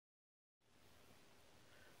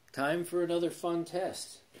Time for another fun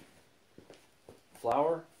test.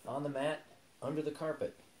 Flour on the mat, under the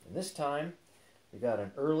carpet. And this time, we got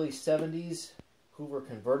an early 70s Hoover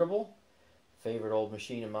Convertible. Favorite old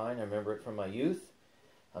machine of mine, I remember it from my youth.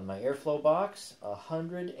 On my airflow box,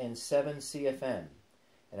 107 CFM.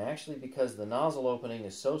 And actually, because the nozzle opening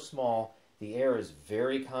is so small, the air is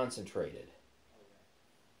very concentrated.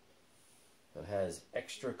 It has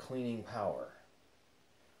extra cleaning power.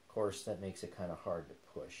 Of course, that makes it kind of hard to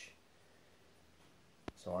push.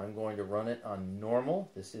 So I'm going to run it on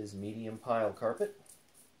normal. This is medium pile carpet.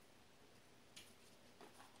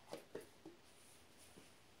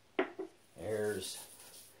 There's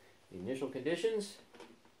the initial conditions.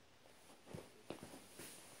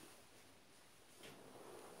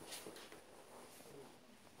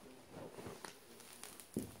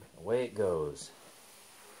 Away it goes.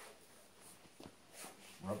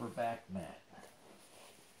 Rubber back mat.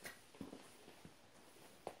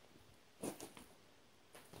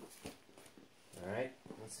 Alright,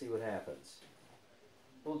 let's see what happens.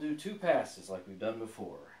 We'll do 2 passes like we've done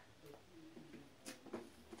before.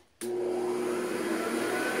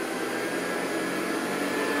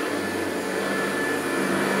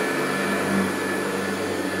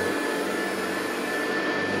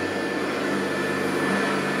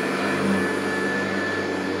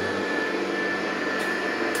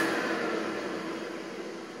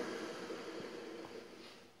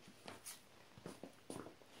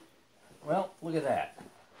 Well, look at that.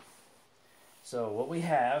 So what we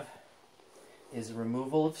have is a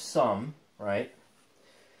removal of some, right?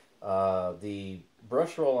 The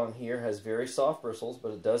brush roll on here has very soft bristles,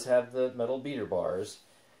 but it does have the metal beater bars.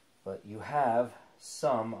 But you have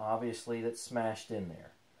some, obviously, that's smashed in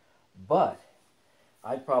there. But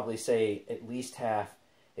I'd probably say at least half,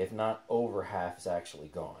 if not over half, is actually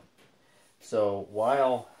gone. So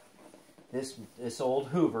while this old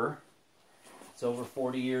Hoover, it's over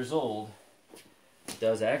 40 years old,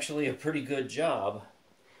 does actually a pretty good job,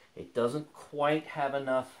 it doesn't quite have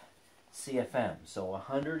enough CFM. So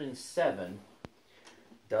 107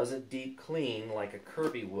 doesn't deep clean like a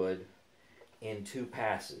Kirby would in 2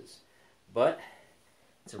 passes. But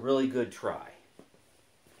it's a really good try.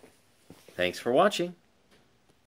 Thanks for watching.